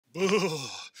Ugh,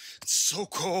 it's so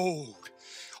cold.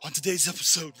 On today's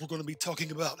episode, we're going to be talking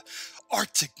about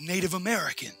Arctic Native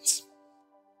Americans.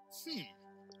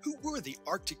 Who were the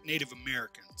Arctic Native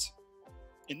Americans?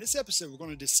 In this episode, we're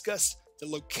going to discuss the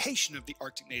location of the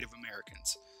Arctic Native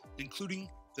Americans, including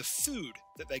the food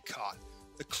that they caught,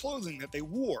 the clothing that they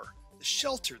wore, the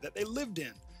shelter that they lived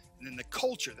in, and then the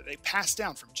culture that they passed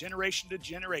down from generation to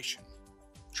generation.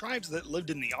 Tribes that lived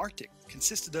in the Arctic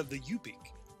consisted of the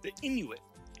Yupik, the Inuit,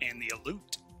 and the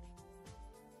Aleut.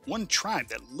 One tribe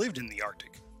that lived in the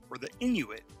Arctic were the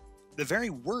Inuit. The very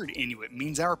word Inuit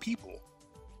means our people.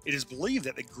 It is believed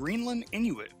that the Greenland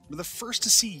Inuit were the first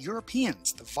to see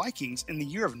Europeans, the Vikings, in the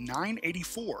year of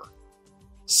 984.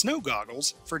 Snow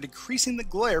goggles for decreasing the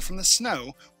glare from the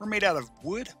snow were made out of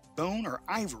wood, bone, or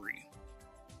ivory.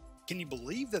 Can you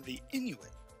believe that the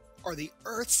Inuit are the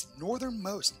Earth's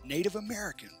northernmost Native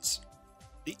Americans?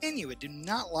 The Inuit do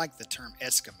not like the term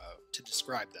Eskimo to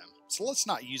describe them, so let's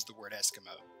not use the word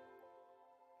Eskimo.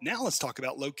 Now let's talk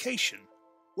about location.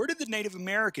 Where did the Native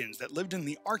Americans that lived in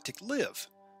the Arctic live?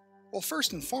 Well,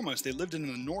 first and foremost, they lived in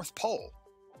the North Pole,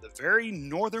 the very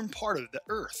northern part of the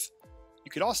Earth. You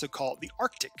could also call it the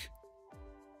Arctic.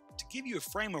 To give you a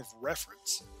frame of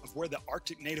reference of where the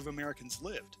Arctic Native Americans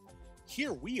lived,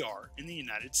 here we are in the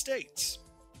United States.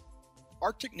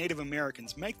 Arctic Native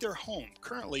Americans make their home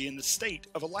currently in the state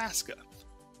of Alaska.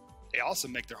 They also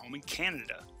make their home in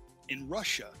Canada, in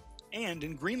Russia, and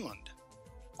in Greenland.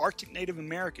 Arctic Native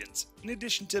Americans, in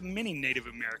addition to many Native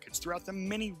Americans throughout the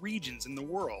many regions in the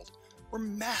world, were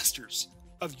masters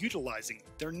of utilizing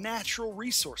their natural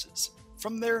resources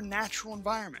from their natural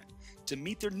environment to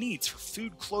meet their needs for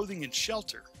food, clothing, and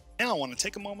shelter. Now I want to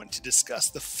take a moment to discuss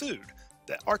the food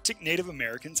that Arctic Native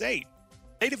Americans ate.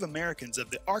 Native Americans of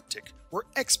the Arctic were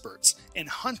experts in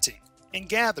hunting and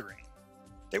gathering.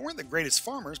 They weren't the greatest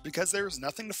farmers because there was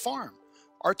nothing to farm.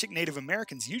 Arctic Native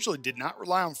Americans usually did not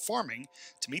rely on farming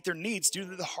to meet their needs due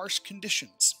to the harsh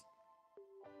conditions.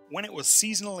 When it was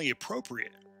seasonally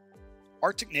appropriate,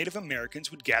 Arctic Native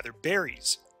Americans would gather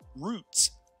berries,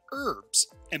 roots, herbs,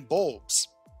 and bulbs.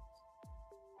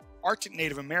 Arctic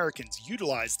Native Americans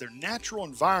utilized their natural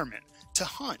environment to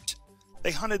hunt.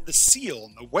 They hunted the seal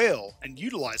and the whale and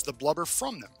utilized the blubber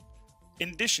from them. In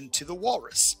addition to the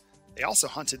walrus, they also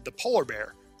hunted the polar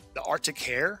bear, the Arctic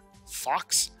hare,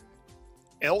 fox,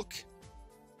 elk,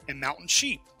 and mountain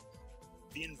sheep.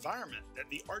 The environment that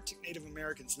the Arctic Native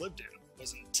Americans lived in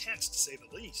was intense to say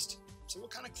the least. So what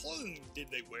kind of clothing did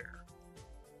they wear?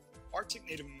 Arctic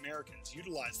Native Americans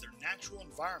utilized their natural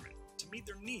environment to meet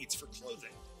their needs for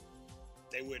clothing.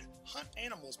 They would hunt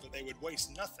animals, but they would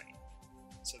waste nothing.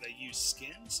 So they used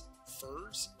skins,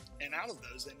 furs, and out of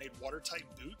those they made watertight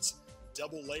boots,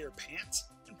 double-layer pants,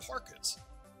 and parkas.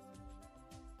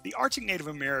 The Arctic Native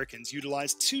Americans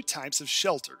utilized two types of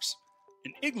shelters.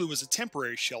 An igloo was a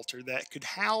temporary shelter that could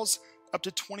house up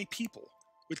to 20 people,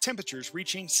 with temperatures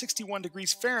reaching 61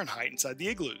 degrees Fahrenheit inside the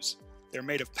igloos. They were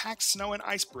made of packed snow and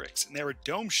ice bricks, and they were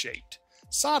dome-shaped.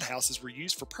 Sod houses were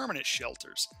used for permanent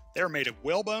shelters. They were made of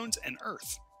whalebones and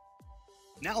earth.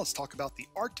 Now let's talk about the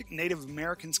Arctic Native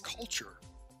Americans' culture.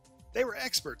 They were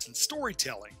experts in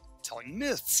storytelling, telling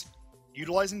myths,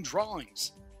 utilizing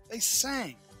drawings. They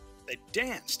sang, they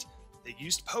danced, they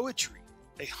used poetry,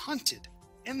 they hunted,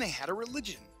 and they had a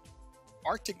religion.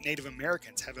 Arctic Native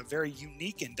Americans have a very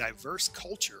unique and diverse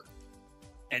culture,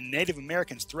 and Native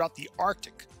Americans throughout the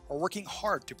Arctic are working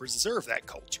hard to preserve that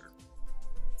culture.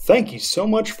 Thank you so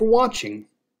much for watching.